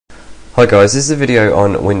Hi guys, this is a video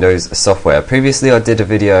on Windows software. Previously I did a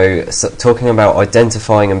video talking about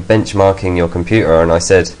identifying and benchmarking your computer, and I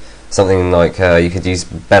said something like you could use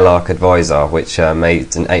BenchMark Advisor, which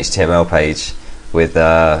made an HTML page with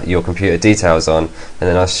your computer details on, and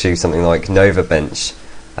then I showed something like NovaBench,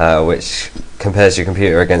 which compares your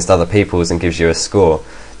computer against other people's and gives you a score.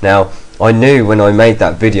 Now, I knew when I made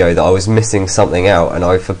that video that I was missing something out, and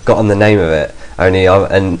I've forgotten the name of it. Only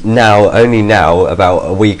now, about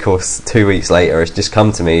a week or 2 weeks later, it's just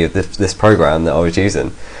come to me, this program that I was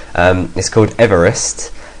using. It's called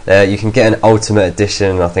Everest. You can get an Ultimate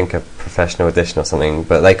Edition, I think a Professional Edition or something,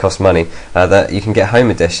 but they cost money. That you can get Home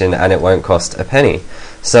Edition and it won't cost a penny.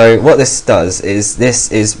 So what this does is,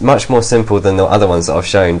 this is much more simple than the other ones that I've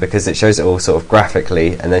shown, because it shows it all sort of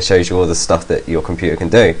graphically and then shows you all the stuff that your computer can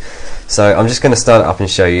do. So I'm just going to start it up and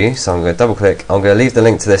show you. So I'm going to double click. I'm going to leave the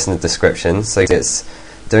link to this in the description. So it's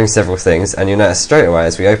doing several things, and you'll notice straight away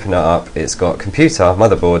as we open it up, it's got computer,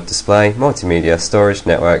 motherboard, display, multimedia, storage,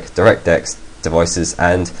 network, DirectX, devices,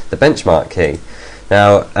 and the BenchMark key.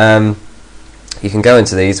 Now you can go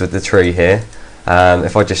into these with the tree here.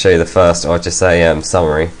 If I just show you the first, I'll just say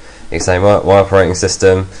summary. You can say my operating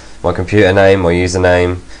system, my computer name, my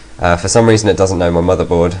username. For some reason it doesn't know my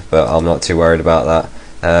motherboard, but I'm not too worried about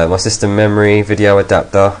that. My system memory, video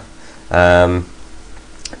adapter, my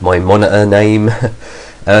monitor name,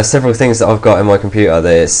 several things that I've got in my computer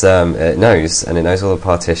that it knows, and it knows all the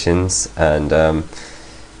partitions and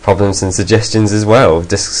problems and suggestions as well.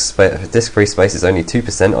 Disk free space is only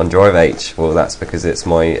 2% on drive H. Well, that's because it's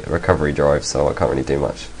my recovery drive, so I can't really do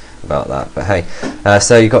much about that. But hey,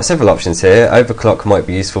 so you've got several options here. Overclock might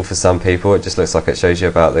be useful for some people. It just looks like it shows you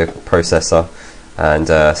about the processor and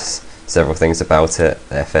several things about it,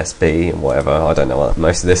 FSB and whatever. I don't know what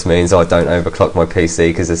most of this means. I don't overclock my PC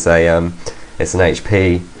because it's an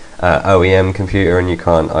HP OEM computer, and you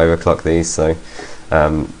can't overclock these. So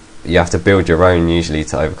you have to build your own usually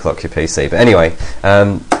to overclock your PC. But anyway,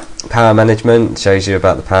 power management shows you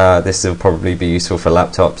about the power. This will probably be useful for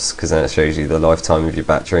laptops because then it shows you the lifetime of your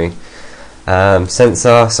battery.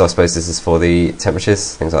 Sensor, so I suppose this is for the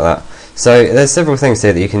temperatures, things like that. So there's several things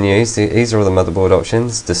here that you can use. These are all the motherboard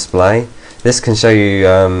options. Display. This can show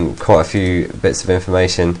you quite a few bits of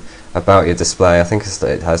information about your display. I think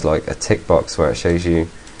it has like a tick box where it shows you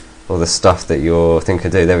all the stuff that your thing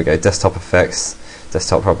can do. There we go. Desktop effects,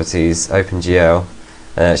 desktop properties, OpenGL.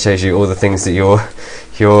 It shows you all the things that your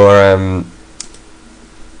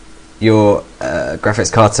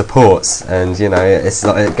graphics card supports, and you know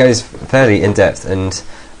it goes fairly in depth, and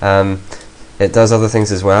it does other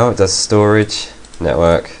things as well. It does storage,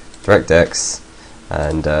 network, DirectX,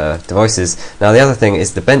 and devices. Now the other thing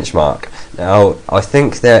is the BenchMark. Now I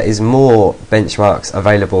think there is more benchmarks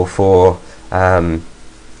available for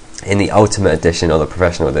in the Ultimate Edition or the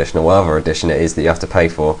Professional Edition or whatever edition it is that you have to pay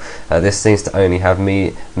for. This seems to only have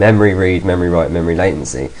memory read, memory write, memory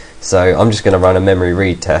latency. So I'm just going to run a memory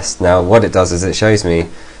read test. Now what it does is it shows me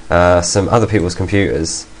some other people's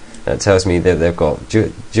computers. It tells me that they've got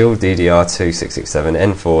dual DDR2 667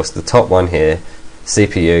 N4, so the top one here,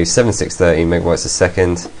 CPU 7630 megabytes a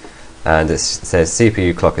second, and it says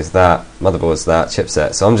CPU clock is that, motherboard's that,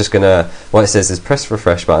 chipset. So I'm just going to, what it says is press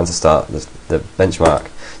refresh button to start the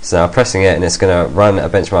benchmark. So now I'm pressing it and it's going to run a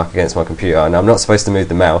benchmark against my computer. And I'm not supposed to move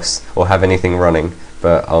the mouse or have anything running,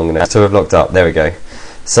 but I'm going to have locked up. There we go.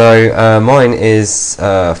 So mine is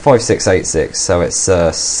 5686, so it's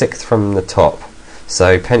 6th from the top.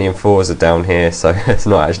 So Pentium 4s are down here, so it's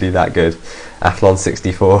not actually that good. Athlon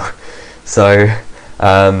 64. So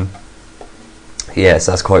yeah,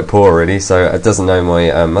 so that's quite poor really. So it doesn't know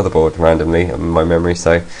my motherboard randomly, my memory.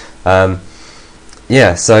 So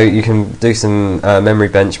yeah, so you can do some memory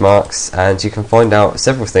benchmarks, and you can find out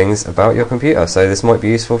several things about your computer. So this might be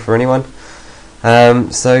useful for anyone.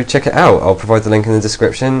 So check it out. I'll provide the link in the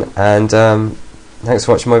description, and thanks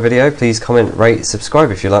for watching my video. Please comment, rate, subscribe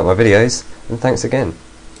if you like my videos, and thanks again.